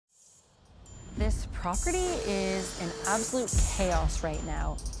This property is in absolute chaos right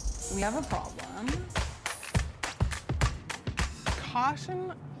now. We have a problem.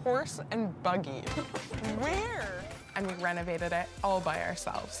 Caution, horse and buggy. Where? And we renovated it all by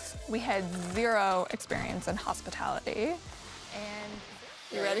ourselves. We had zero experience in hospitality. And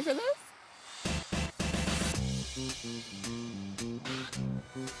you ready for this?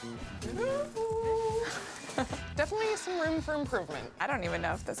 Definitely some room for improvement. I don't even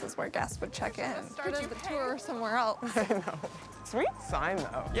know if this is where guests would check in. Started the tour somewhere else. I know. Sweet sign,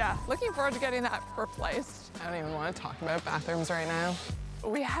 though. Yeah, looking forward to getting that replaced. I don't even want to talk about bathrooms right now.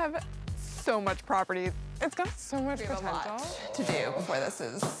 We have so much property. It's got so much We have a potential. lot to do before this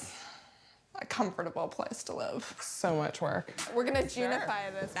is a comfortable place to live. So much work. We're gonna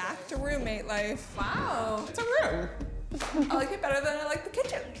Junify this. Back to roommate life. Wow. It's a room. I like it better than I like the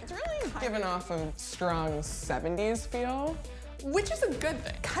kitchen. It's really given off a strong 70s feel. Which is a good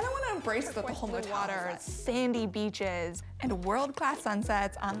thing. Kind of want to embrace the whole water, sandy beaches, and world-class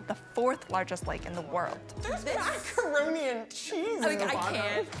sunsets on the 4th largest lake in the world. There's macaroni and cheese I in the bottom.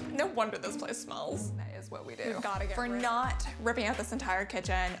 can't. No wonder this place smells. That is what we do. We've gotta get For rid. not ripping out this entire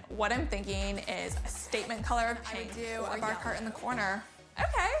kitchen, what I'm thinking is a statement color of pink. I would do a bar cart in the corner.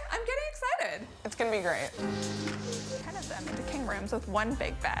 Okay, I'm getting excited. It's gonna be great. Kind of them into king rooms with one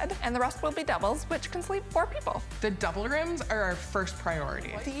big bed, and the rest will be doubles, which can sleep 4 people. The double rooms are our first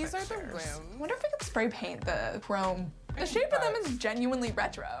priority. These are the rooms. I wonder if we could spray paint the chrome. The shape of them is genuinely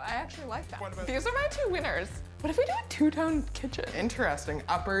retro. I actually like that. These are my 2 winners. What if we do a 2-tone kitchen? Interesting.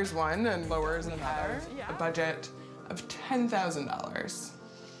 Uppers one and lowers another. Yeah. A budget of $10,000.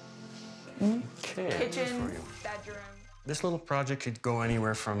 Okay. Kitchen, bedroom. This little project could go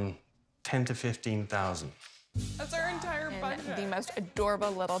anywhere from 10 to 15,000. That's our entire budget. In the most adorable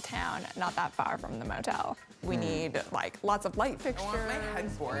little town, not that far from the motel. We need like lots of light I fixtures. want my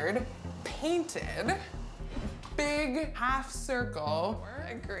headboard painted, big half circle. I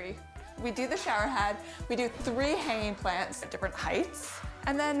agree. We do the shower head. We do 3 hanging plants at different heights.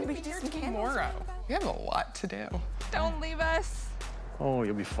 And then we could do some candles. Tomorrow. We have a lot to do. Don't leave us. Oh,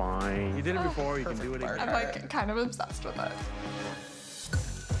 you'll be fine. You did it before, you can do it again. I'm like kind of obsessed with it.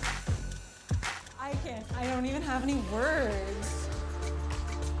 I can't. I don't even have any words.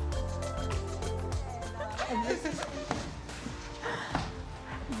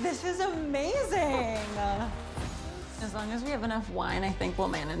 This is amazing. As long as we have enough wine, I think we'll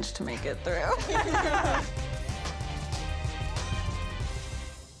manage to make it through.